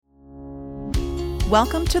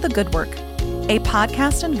Welcome to The Good Work, a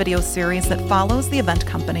podcast and video series that follows The Event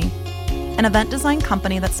Company, an event design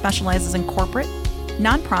company that specializes in corporate,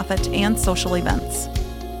 nonprofit, and social events.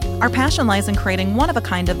 Our passion lies in creating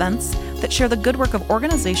one-of-a-kind events that share the good work of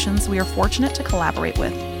organizations we are fortunate to collaborate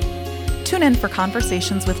with. Tune in for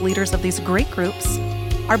conversations with leaders of these great groups,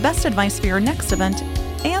 our best advice for your next event,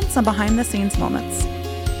 and some behind-the-scenes moments.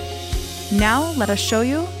 Now, let us show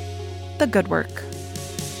you the good work.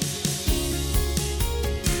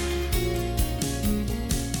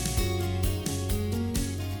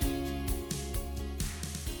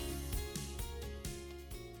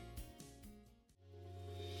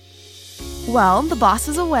 Well, the boss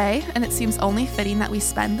is away, and it seems only fitting that we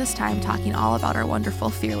spend this time talking all about our wonderful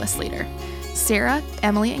fearless leader. Sarah,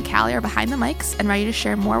 Emily, and Callie are behind the mics and ready to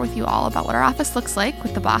share more with you all about what our office looks like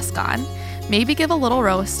with the boss gone, maybe give a little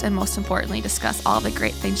roast, and most importantly, discuss all the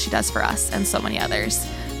great things she does for us and so many others.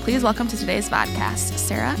 Please welcome to today's vodcast,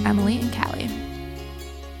 Sarah, Emily, and Callie.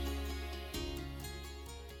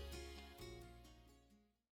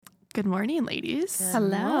 Good morning, ladies.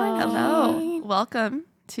 Hello. Hello. Welcome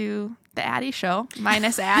to the Addie Show,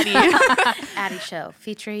 minus Addie. Addie Show,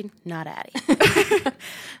 featuring not Addie.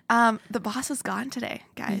 The boss is gone today,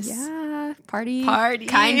 guys. Yeah, party.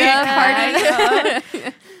 Kind of.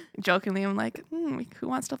 Party. Jokingly, I'm like, who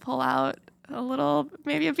wants to pull out a little,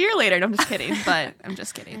 maybe a beer later? No, I'm just kidding, but I'm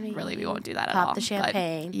just kidding. Really, we won't do that at all. Pop the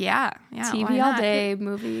champagne. But yeah. TV all day,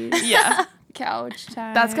 movies. Yeah. Couch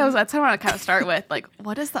time. That's what I want to kind of start with. Like,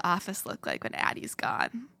 what does the office look like when Addie's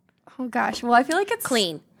gone? Oh gosh. Well, I feel like it's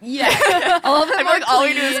Clean. Yeah, a little bit I feel more like all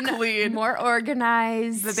we do is clean. more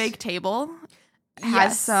organized. The big table has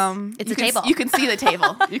Yes. some. It's a table. You can see the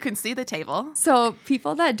table. You can see the table. So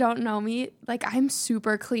people that don't know me, like I'm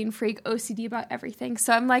super clean freak, OCD about everything.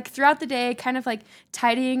 So I'm like throughout the day, kind of like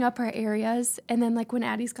tidying up our areas, and then like when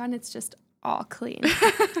Addie's gone, it's just all clean,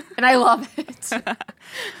 and I love it.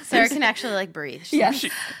 Sarah can actually like breathe. Yes. She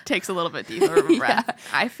takes a little bit deeper of a breath.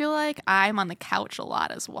 I feel like I'm on the couch a lot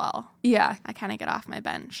as well. Yeah, I kind of get off my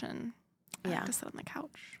bench and I Yeah. have to sit on the couch.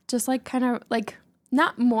 just like kind of like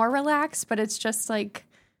not more relaxed, but it's just like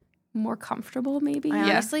more comfortable, maybe. I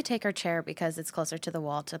Yeah. honestly take her chair because it's closer to the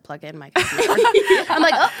wall to plug in my computer. I'm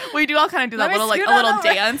like, oh, We do all kind of do that Let me little scoot a little on over.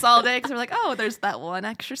 dance all day because we're like, oh, there's that one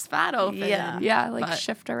extra spot open. Yeah. Yeah, like But-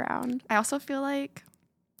 shift around. I also feel like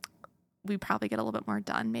we probably get a little bit more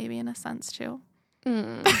done, maybe in a sense too.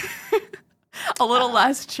 A little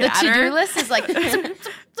less the chatter. to-do list is like,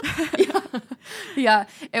 Yeah,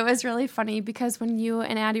 it was really funny because when you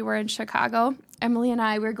and Addie were in Chicago, Emily and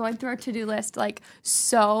I were going through our to-do list like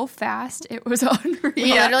so fast. It was unreal.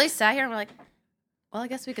 we literally sat here and we're like, well, I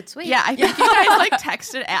guess we could sweep. Yeah, I think you guys like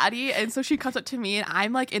texted Addie, and so she comes up to me, and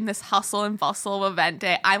I'm like in this hustle and bustle of event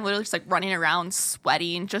day. I'm literally just like running around,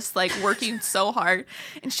 sweating, just like working so hard.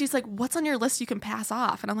 And she's like, "What's on your list you can pass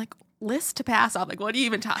off?" And I'm like, "List to pass off? Like, what are you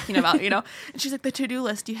even talking about? You know?" And she's like, "The to-do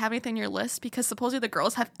list. Do you have anything on your list? Because supposedly the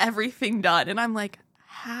girls have everything done." And I'm like,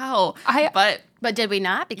 "How?" But did we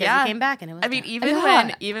not? Because Yeah. we came back and it was I mean,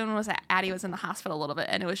 done. even when Addie was in the hospital a little bit,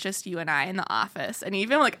 and it was just you and I in the office, and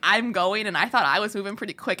even like I'm going, and I thought I was moving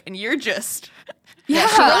pretty quick, and you're just Yeah,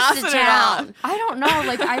 she crossing roasted it town. off. I don't know.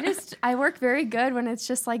 Like I work very good when it's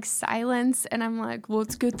just like silence, and I'm like,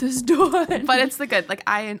 let's get this done. But it's the good. Like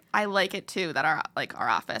I like it too that our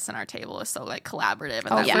office and our table is so like collaborative,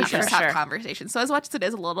 and that yeah, we for just sure. have conversations. So as much as it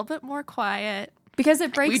is a little bit more quiet, because it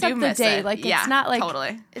we breaks do up the miss day. it. Like yeah, it's not like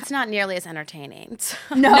totally. It's not nearly as entertaining.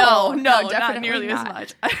 No, not definitely nearly not. as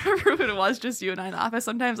much. I remember when it was just you and I in the office.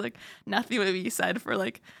 Sometimes like nothing would be said for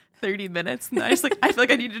like 30 minutes, and I just like I feel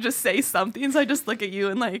like I need to just say something, so I just look at you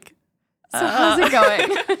and like. So how's it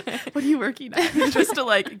going? What are you working at? Just to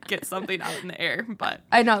like get something out in the air. But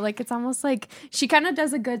I know, like it's almost like she kind of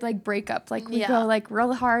does a good like breakup. Like we Yeah. go like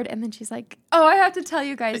real hard, and then she's like, "Oh, I have to tell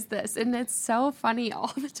you guys this," and it's so funny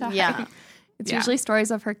all the time. Yeah. It's Yeah. usually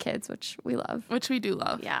stories of her kids, which we love. which we do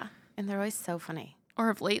love. Yeah. And they're always so funny.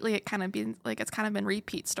 Or of lately, it's kind of been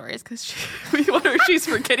repeat stories because we wonder if she's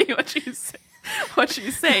forgetting what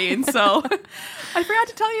she's saying. So I forgot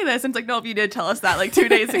to tell you this. And it's like, no, you did tell us that like 2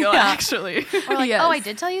 days ago, actually. Or like, Yes. oh, I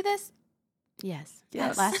did tell you this? Yes.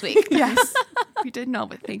 Yes. Last week. Yes, we did know,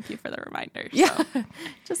 but thank you for the reminder. Yeah,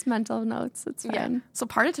 just mental notes. It's fine. So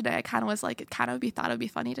part of today, I kind of was like, thought it would be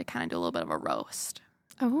funny to kind of do a little bit of a roast.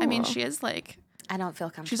 Oh, I mean, she is like, I don't feel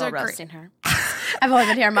She's comfortable a great- roasting her. I've only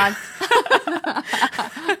been here a month.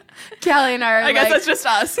 Callie and I are I guess like, that's just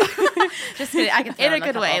us. Just kidding. I can throw In a in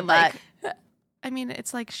good way. couple, Like, but I mean,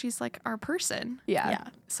 it's like she's like our person. yeah. yeah.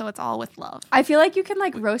 So it's all with love. I feel like you can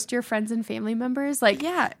like roast your friends and family members. Like,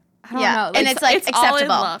 Yeah. I don't know. And it's like it's all in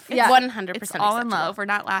acceptable. love. Yeah. 100% It's all in acceptable. love. We're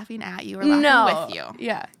not laughing at you. We're laughing with you.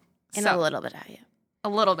 Yeah. And So- a little bit at you. A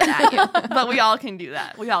little bit at you. But we all can do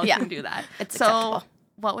that. We all Yeah. can do that. It's so acceptable.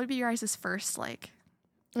 what would be your guys' first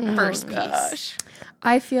First piece?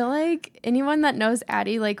 I feel like anyone that knows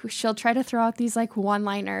Addie, like she'll try to throw out these like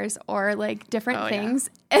one-liners or like different things,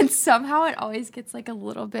 and somehow it always gets like a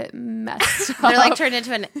little bit messed up. They're like turned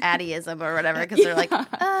into an Addieism or whatever because they're like,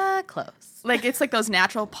 close. Like it's like those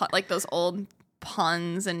natural like those old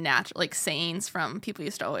puns and natural like sayings from people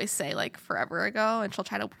used to always say like forever ago, and she'll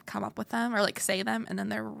try to come up with them or like say them and then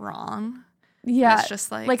they're wrong. Yeah, It's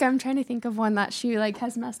just like I'm trying to think of one that she like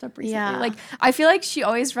has messed up recently. Yeah. Like I feel like she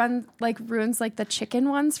always ruins like the chicken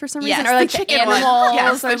ones for some reason, Yes, or like the the chicken one. animals,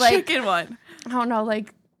 Yes, or the like chicken one. I don't know,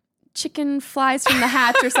 like chicken flies from the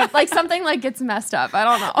hatch or something. Like something like gets messed up. I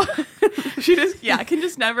don't know. She just can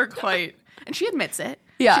just never quite, and she admits it.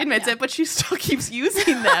 Yeah. She admits it, but she still keeps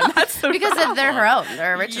using them. That's the Because problem. they're her own.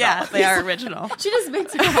 They're original. Yeah, they are original. She just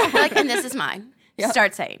makes it. They're like, and this is mine.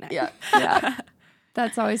 Start saying it. Yeah.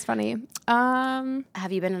 That's always funny.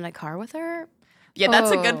 Have you been in a car with her? Yeah,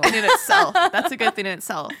 that's a Oh. good thing in itself. That's a good thing in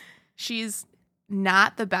itself. She's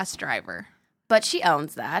not the best driver. But she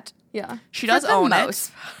owns that. Yeah. She does For the own most.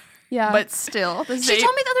 it, Yeah. but still, the She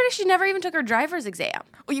told me the other day she never even took her driver's exam.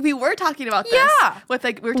 we were talking about this. Yeah. With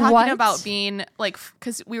like we were talking What? about being like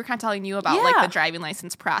because we were kind of telling you about like Yeah. the driving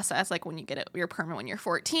license process, like when you get it, your permit when you're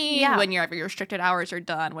 14, Yeah. when your restricted hours are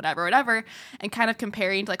done, whatever, and kind of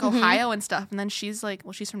comparing to like Ohio and stuff. And then she's like,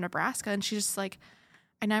 well, she's from Nebraska, and she's just like,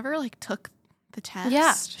 I never like took the test.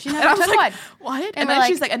 Yeah, she never And I was took like, one. What? And And we're then like-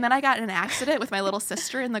 she's like, and then I got in an accident with my little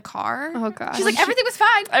sister in the car. Oh gosh. She's like, everything was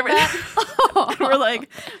fine. And we're like,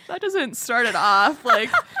 that doesn't start it off. Like,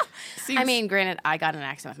 I mean, granted, I got in an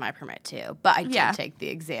accident with my permit too, but I did Yeah. take the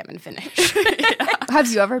exam and finish. Have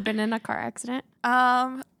you ever been in a car accident?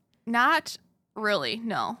 not really.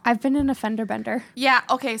 No. I've been in a fender bender. Yeah.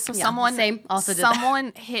 Okay. So someone, same. Also did that.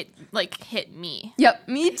 someone hit me. Yep,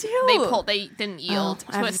 me too. They didn't yield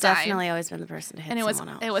to a I've sign, definitely always been the person to hit and it was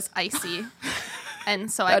someone else. it was icy,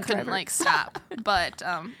 and so I Bad couldn't driver. like stop. But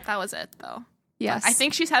that was it though. Yes. I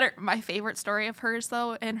think she's had my favorite story of hers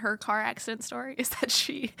though in her car accident story is that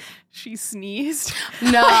she sneezed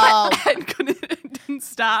No. and didn't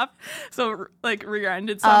stop, so like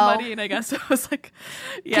rear-ended somebody, and I guess it was like,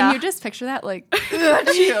 yeah. Can you just picture that? Like, Yeah,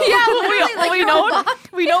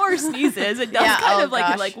 we know where sneeze is. It does Yeah, kind oh of like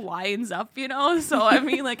gosh. it like winds up, you know. So I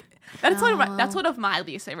mean, like that's one of my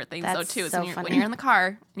least favorite things though That's too. Is so when funny. you're in the car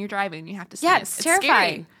and you're driving, you have to sneeze. Yeah, it's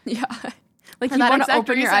terrifying. yeah. Like For you that want to exact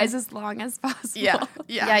open your reason. eyes as long as possible. Scary. Yeah,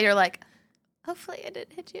 yeah. Yeah, you're like, hopefully I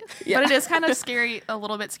didn't hit you. But it is kind of scary, a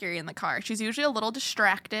little bit scary in the car. She's usually a little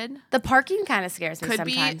distracted. The parking kind of scares me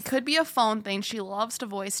sometimes. Could be a phone thing. She loves to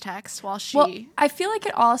voice text while she. Well, I feel like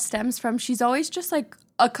it all stems from she's always just like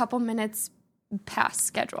a couple minutes past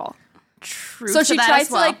schedule. True. So she that tries as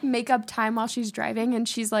to well. like make up time while she's driving, and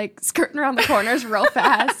she's like skirting around the corners real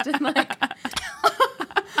fast, and like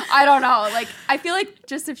I don't know. Like I feel like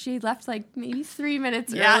just if she left like maybe 3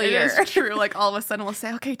 minutes Yeah, earlier. it is true. Like all of a sudden we'll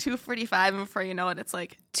say, okay, 2:45, and before you know it, it's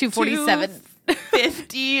like 2:47.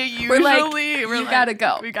 2:50 usually. We're like, you gotta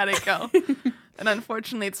go. We gotta go. And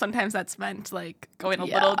unfortunately, sometimes that's meant like going a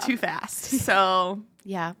little too fast. So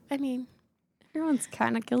Yeah, I mean, Everyone's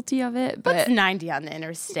kind of guilty of it, it's but 90 on the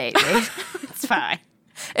interstate. Babe. It's fine.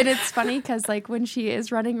 and it's funny because like when she is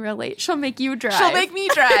running real late, she'll make you drive. she'll make me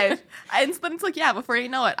drive. And then it's like, yeah, before you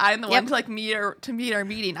know it, I'm the Yep. one to like meet our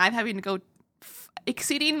meeting. I'm having to go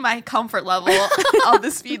exceeding my comfort level of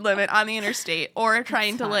the speed limit on the interstate, or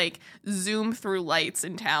trying to like zoom through lights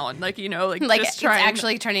in town, like, you know, like Like just it's trying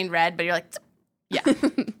actually turning red, but you're like, yeah.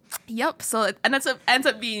 Yep. So and that's ends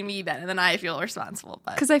up being me then, and then I feel responsible.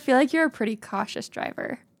 But Because I feel like you're a pretty cautious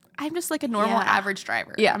driver. I'm just like a normal Yeah. average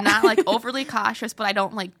driver. Yeah. I'm not like overly cautious, but I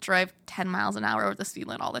don't like drive 10 miles an hour over the speed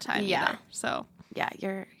limit all the time. Yeah. Either. So, yeah,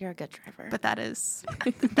 you're a good driver. but that is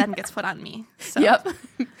then gets put on me. So. Yep.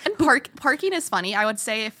 And parking is funny. I would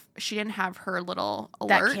say if she didn't have her little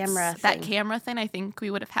That alerts, camera that thing. camera thing, I think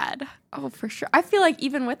we would have had. Oh, for sure. I feel like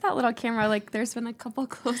even with that little camera, like there's been a couple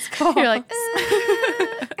close calls. You're like,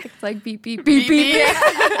 it's like beep, beep, beep, beep.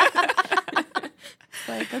 It's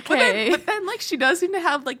like, okay. But then, like, she does seem to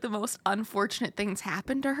have like the most unfortunate things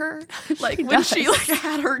happen to her. Like She when she does. like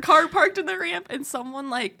had her car parked in the ramp, and someone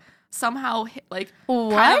like somehow hit, like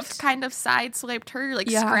What? kind of sideswiped her, like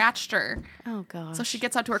Yeah. scratched her. oh god. So she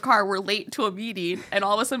gets out to her car. We're late to a meeting, and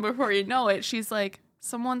all of a sudden, before you know it, she's like,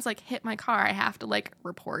 "Someone's like hit my car. I have to like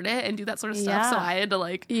report it and do that sort of stuff." So Yeah. I had to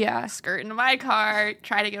like Yeah. skirt into my car,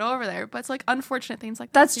 try to get over there. But it's like unfortunate things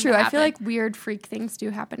like That's that seem true. to I feel happen. like weird freak things do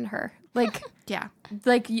happen to her. Like, Yeah.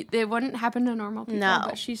 like it wouldn't happen to normal people, No.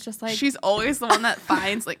 but she's just like, She's always the one that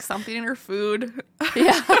finds like something in her food.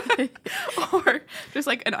 yeah, Or just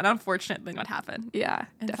like an unfortunate thing would happen. yeah,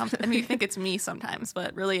 And I mean, you think it's me sometimes,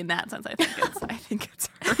 but really in that sense, I think it's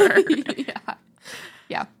her. yeah,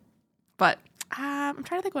 yeah. But I'm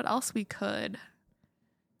trying to think what else we could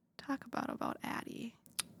talk about Addie.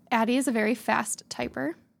 Addie is a very fast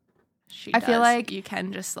typer. I feel like- you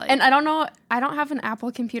can just like, And I don't know, I don't have an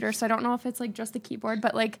Apple computer, so I don't know if it's like just the keyboard,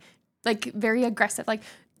 but like very aggressive, like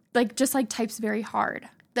just like types very hard.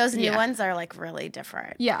 Those new Yeah. ones are like really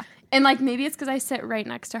different. Yeah. And like maybe it's because I sit right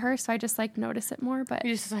next to her, so I just like notice it more. But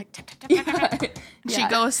You're just like, tap, tap, tap, tap, tap. she Yeah.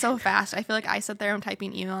 goes so fast. I feel like I sit there and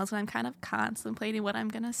typing emails and I'm kind of contemplating what I'm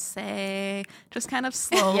going to say, just kind of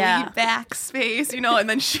slowly Yeah. backspace, and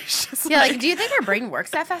then she's just Yeah, like, do you think her brain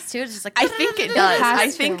works that fast too? It's just like, I think it does. has I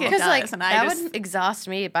to. think it because does. like and that I just, would exhaust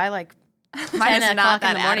me by like mine 10 is not o'clock in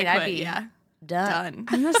that the morning. I'd adequate. be Yeah. done.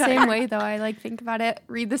 I'm the same way though. I like think about it,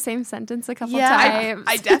 read the same sentence a couple Yeah. times.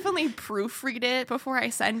 I definitely proofread it before I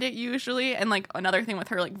send it usually. And like another thing with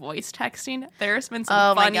her like voice texting, there's been some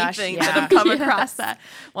Oh my funny gosh, things yeah. that have come Yes. across that.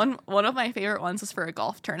 One of my favorite ones was for a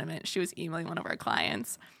golf tournament. She was emailing one of our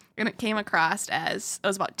clients and it came across as it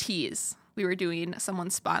was about tees. We were doing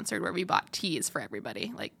someone sponsored where we bought tees for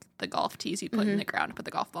everybody, like the golf tees you put in the ground to put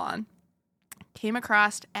the golf ball on. Came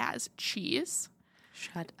across as cheese.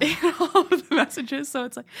 Shut up. In all of the messages. So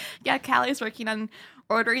it's like, yeah, Callie's working on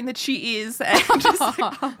ordering the cheese and just like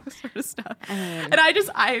all this sort of stuff. And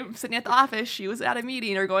I'm sitting at the office. She was at a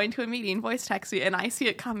meeting or going to a meeting, voice text me, and I see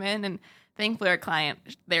it come in. And thankfully, our client,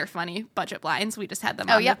 they're funny, Budget Blinds. We just had them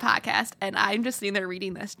on the podcast. And I'm just sitting there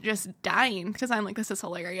reading this, just dying because I'm like, this is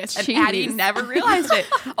hilarious. And Cheese. Addie never realized it.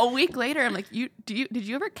 A week later, I'm like, did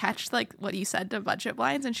you ever catch like what you said to Budget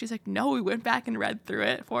Blinds? And she's like, no, we went back and read through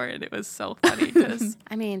it for it. It was so funny. Just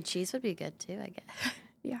I mean, cheese would be good too, I guess.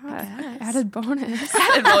 yeah, added bonus.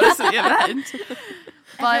 added bonus to the event.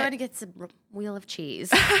 Everyone gets a wheel of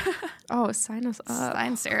cheese. Oh, sign us up.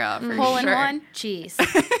 Sign Sarah up for Hole in sure. one, cheese.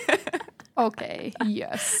 Okay,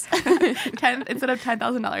 yes. Instead of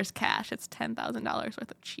 $10,000 cash, it's $10,000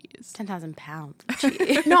 worth of cheese. 10,000 pounds of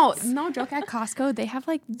cheese. No joke. At Costco, they have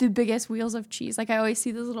like the biggest wheels of cheese. Like I always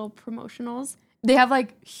see those little promotionals. They have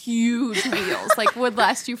like huge wheels, like would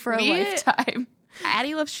last you for a Me- lifetime.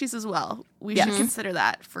 Addie loves cheese as well. We Yes. should consider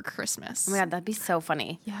that for Christmas. Oh my God, that'd be so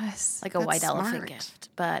funny. Yes. Like a That's white elephant smart. gift,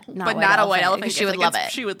 but not but white not elephant, a white elephant. because she gift. would Like, love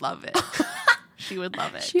it. She would love it. She would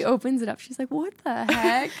love it. She opens it up. She's like, "What the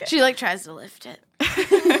heck?" She like tries to lift it.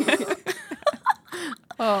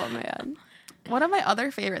 Oh man. One of my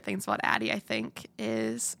other favorite things about Addie, I think,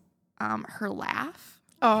 is her laugh.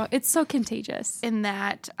 Oh, it's so contagious. In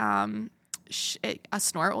that a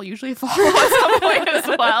snort will usually follow at some point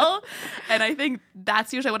as well. And I think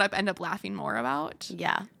that's usually what I end up laughing more about.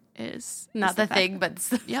 Yeah. Is Not the fact- thing,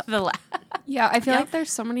 but Yep. the laugh. Yeah, I feel Yep. like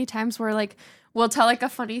there's so many times where like we'll tell like a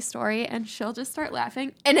funny story and she'll just start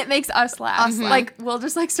laughing and it makes us laugh. Like we'll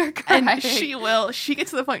just like start crying. And she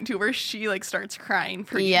gets to the point too where she like starts crying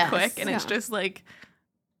pretty Yes. quick, and it's Yeah. just like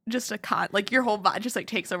like your whole body just like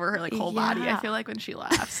takes over her like whole body. I Yeah. feel like when she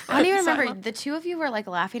laughs. I don't even So remember. The two of you were like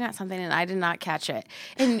laughing at something and I did not catch it.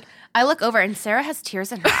 And I look over and Sarah has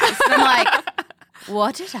tears in her eyes. And I'm like,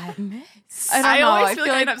 what did I miss? I don't I know. always I feel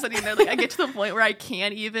like I end up sitting there like I get to the point where I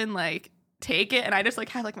can't even like take it, and I just like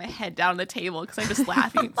have like my head down on the table because I'm just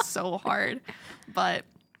laughing so hard. But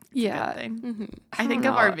yeah. good thing. Mm-hmm. I think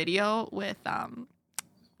of our know. video with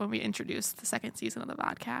when we introduced the second season of the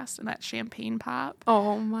vodcast and that champagne pop.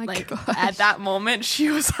 Oh my Like god. at that moment, she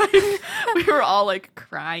was like, we were all like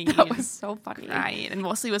crying. That was so funny. crying, and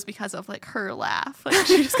mostly it was because of like her laugh. Like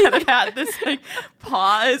she just kind of had this like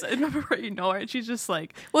pause, and before you know it, she's just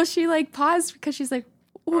like, Well, she like paused because she's like,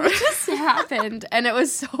 what just happened? And it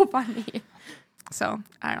was so funny. so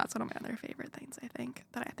I don't know. It's one of my other favorite things. I think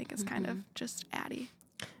is kind of just Addie.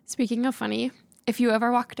 Speaking of funny, if you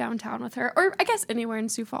ever walk downtown with her, or I guess anywhere in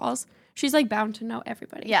Sioux Falls, she's like bound to know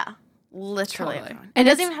everybody. Yeah. Literally. Totally. Everyone. And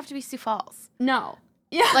It doesn't it's- even have to be Sioux Falls. No.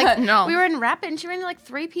 Yeah. Like, No. we were in Rapid and she ran into like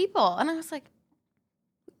 3 people. And I was like,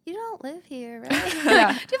 you don't live here, right? Yeah.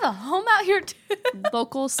 Like, do you have a home out here too?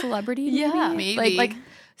 Local celebrity. Yeah. Maybe. Like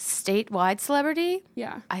statewide celebrity?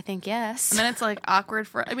 Yeah. I think yes. And then it's like awkward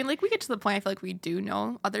for, I mean, like we get to the point I feel like we do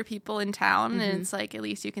know other people in town, and it's like at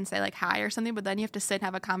least you can say like hi or something, but then you have to sit and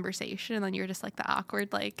have a conversation, and then you're just like the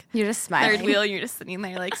awkward like You're just smiling. third wheel, and you're just sitting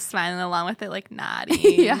there like smiling along with it, like nodding.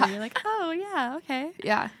 Yeah. And you're like, oh yeah, okay,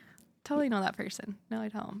 Yeah. totally know that person. No, I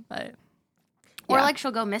don't, but Or Yeah. like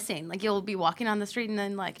she'll go missing. Like you'll be walking on the street and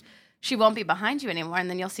then like she won't be behind you anymore. And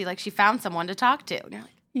then you'll see like she found someone to talk to. And you're like,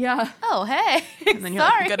 Yeah. Oh, hey. And then you're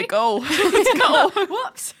like, Sorry. we gotta go. Let's go.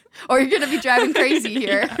 Whoops. Or you're going to be driving crazy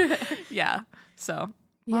here. Yeah. So,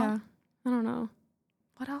 Yeah. I don't know.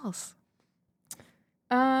 what else?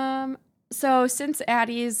 So since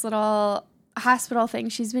Addie's little hospital thing,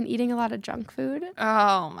 she's been eating a lot of junk food.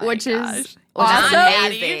 Oh my Which is gosh. awesome.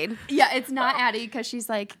 Amazing. Yeah, it's not Addie because she's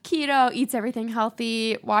like keto, eats everything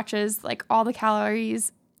healthy, watches like all the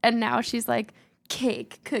calories, and now she's like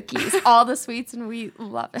cake, cookies, all the sweets, and we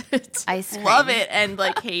love it. Ice cream. Love it and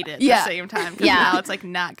like hate it at Yeah. the same time. 'Cause Yeah. now it's like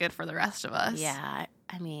not good for the rest of us. Yeah,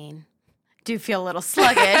 I mean, do feel a little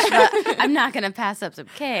sluggish, but I'm not going to pass up some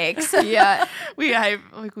cakes. Yeah. We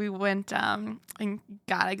went and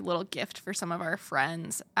got a little gift for some of our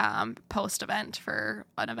friends post event for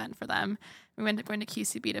an event for them. We went to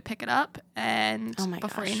QCB to pick it up, and Oh my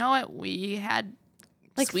before gosh. you know it, we had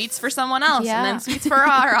Like, sweets for someone else, yeah. and then sweets for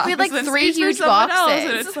our office. We had, like, and 3 sweets for huge someone else, and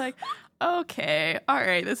boxes. it's like, okay, all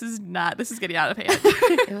right, this is getting out of hand.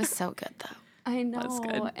 It was so good, though. I That's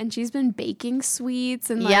know. good. And she's been baking sweets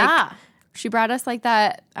and like Yeah. she brought us like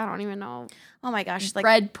that, I don't even know, Oh my gosh, like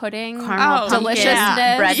bread pudding. caramel Oh, pumpkin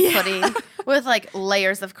deliciousness. bread Yeah. pudding with like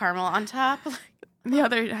layers of caramel on top. The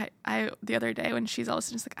other day when she's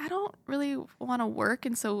always just like, I don't really want to work,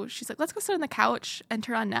 and so she's like, let's go sit on the couch and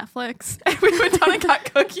turn on Netflix. And we went down and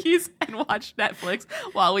got cookies and watched Netflix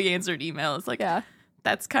while we answered emails. Like, Yeah.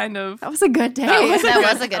 that's kind of That was a good day. That was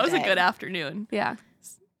a good that was a day. good afternoon. Yeah.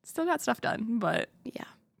 Still got stuff done, but Yeah.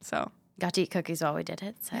 so Got to eat cookies while we did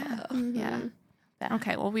it. So yeah.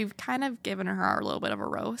 Okay, well, we've kind of given her a little bit of a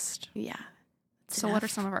roast. yeah. So, what are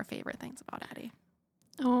some of our favorite things about Addie?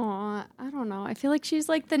 Oh, I don't know. I feel like she's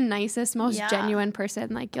like the nicest, most Yeah. genuine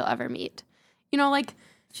person like you'll ever meet. You know, like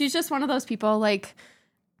she's just one of those people like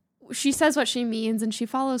she says what she means and she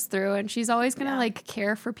follows through and she's always going to Yeah. like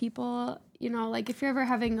care for people. You know, like if you're ever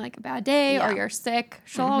having like a bad day or Yeah. you're sick,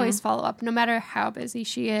 she'll always follow up no matter how busy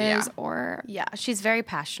she is Yeah. or Yeah, she's very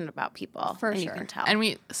passionate about people. For and sure. you can tell. And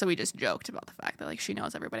we just joked about the fact that like she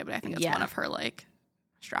knows everybody, but I think it's Yeah. one of her like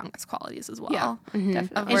strongest qualities as well. Yeah. Mhm.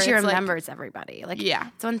 Of And where she it's, like- remembers everybody. Like, Yeah.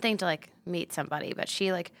 it's one thing to like meet somebody, but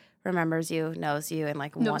she like remembers you, knows you, and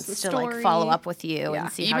like Knows wants the to like story. follow up with you Yeah.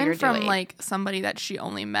 and see how Even you're from doing. like somebody that she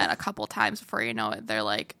only met a couple times before you know it, they're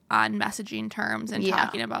like on messaging terms and Yeah.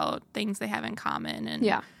 talking about things they have in common, and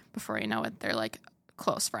Yeah. before you know it, they're like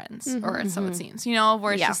close friends, or so it seems. You know,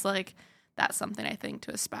 where it's Yeah. just like that's something I think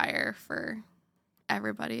to aspire for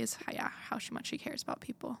everybody is how much she cares about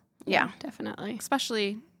people, yeah. definitely.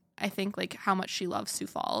 especially I think like how much she loves Sioux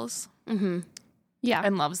Falls Mm-hmm. Yeah.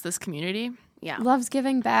 and loves this community. Yeah. Loves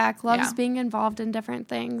giving back, loves Yeah. being involved in different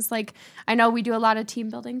things. Like I know we do a lot of team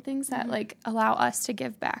building things that like allow us to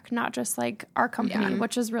give back, not just like our company, Yeah.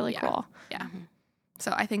 which is really Yeah. cool. Yeah.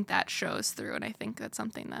 So I think that shows through, and I think that's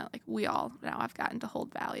something that like we all now have gotten to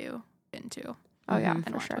hold value into Oh yeah, and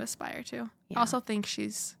for want sure. to aspire to. Yeah. I also think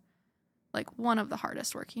she's like one of the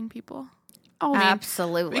hardest working people. Oh,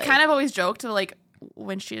 Absolutely. We kind of always joked like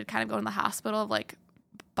when she had kind of go in the hospital of like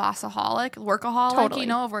bossaholic, workaholic, Totally. you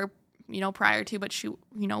know, of where, you know, prior to, but she,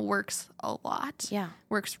 you know, works a lot. Yeah.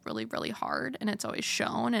 Works really, really hard, and it's always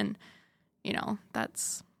shown. And, you know,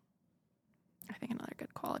 that's, I think, another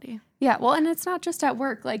good quality. yeah. Well, and it's not just at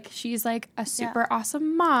work. Like she's like a super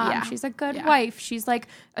awesome mom. Yeah. She's a good Yeah. wife. She's like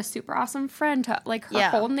a super awesome friend to like her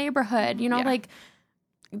Yeah. whole neighborhood. You know, Yeah. like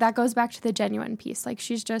that goes back to the genuine piece. Like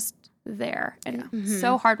she's just there and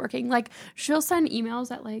so hardworking. Like she'll send emails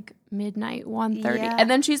at like midnight, 1:30, Yeah. and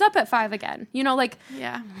then she's up at 5 again. You know, like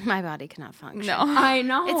Yeah. My body cannot function. No. I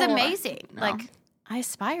know It's amazing. No. Like, I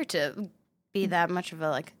aspire to be that much of a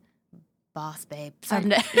like boss babe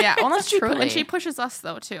someday. Yeah, well, unless Truly. and she pushes us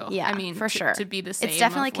though too. Yeah, I mean, for sure. to be the same. It's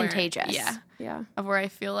definitely of where- contagious. Yeah, Yeah. of where I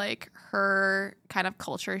feel like her kind of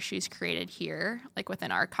culture she's created here, like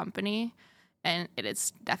within our company, and it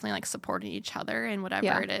is definitely like supporting each other and whatever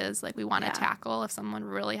Yeah. it is like we want to Yeah. tackle. If someone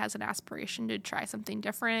really has an aspiration to try something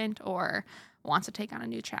different or wants to take on a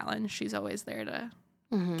new challenge, she's always there to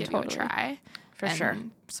give you a Totally. try For and sure.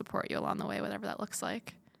 support you along the way, whatever that looks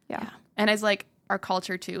like. Yeah. And as like our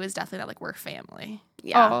culture too is definitely that like we're family.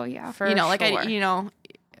 Yeah. Oh yeah. For You know, like sure.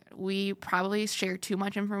 we probably share too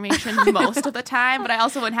much information most of the time, but I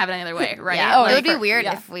also wouldn't have it any other way, right? Yeah. Like, it would be for- weird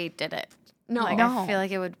yeah. if we did it. No. Like, No. I feel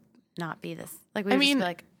like it would not be this. Like, we I would just mean, be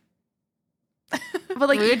like, but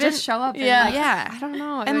like We would even, just show up. And yeah, like, yeah. I don't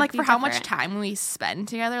know. It And would like be for how much different. time we spend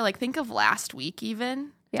together, like think of last week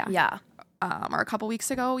even, yeah. or a couple weeks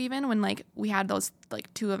ago even when like we had those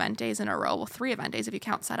like 2 event days in a row, well 3 event days if you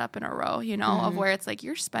count setup in a row, you know, of where it's like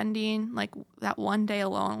you're spending like that one day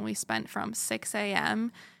alone we spent from 6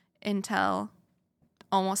 a.m. until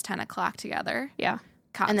almost 10 o'clock together. Yeah.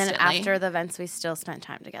 And constantly. then after the events, we still spent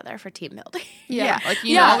time together for team building. Yeah, like,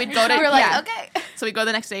 you Yeah. know, we'd go to, We were like, okay. So we go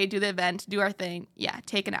the next day, do the event, do our thing. Yeah,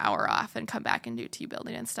 take an hour off and come back and do team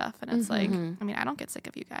building and stuff. And it's like, I mean, I don't get sick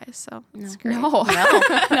of you guys, so it's great. No.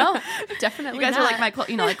 No. Definitely You guys not. are like my,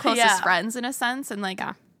 closest Yeah. friends in a sense. And like,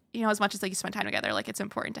 you know, as much as like you spend time together, like it's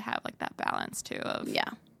important to have like that balance too of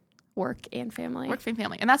work and family. work and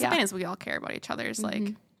family. And that's Yeah. the thing is we all care about each other's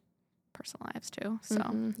like personal lives too.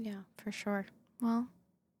 So, Yeah, for sure. well,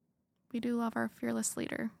 we do love our fearless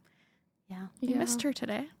leader. Yeah. We missed her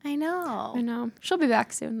today. I know. I know. She'll be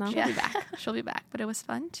back soon, though. She'll be back. She'll be back. But it was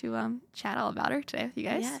fun to chat all about her today with you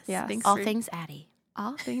guys. Yes. Yes. Thanks All for- things Addie.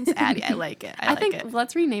 All things Addie. I like it. I think it.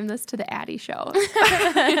 let's rename this to the Addie Show.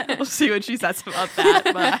 We'll see what she says about that.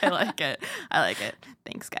 But I like it. I like it.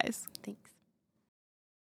 Thanks, guys. Thanks.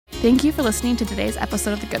 Thank you for listening to today's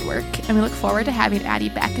episode of The Good Work, and we look forward to having Addie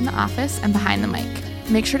back in the office and behind the mic.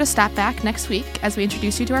 Make sure to stop back next week as we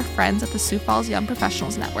introduce you to our friends at the Sioux Falls Young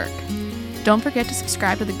Professionals Network. Don't forget to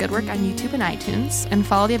subscribe to The Good Work on YouTube and iTunes, and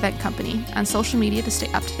follow the event company on social media to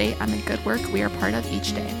stay up to date on the good work we are part of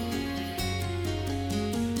each day.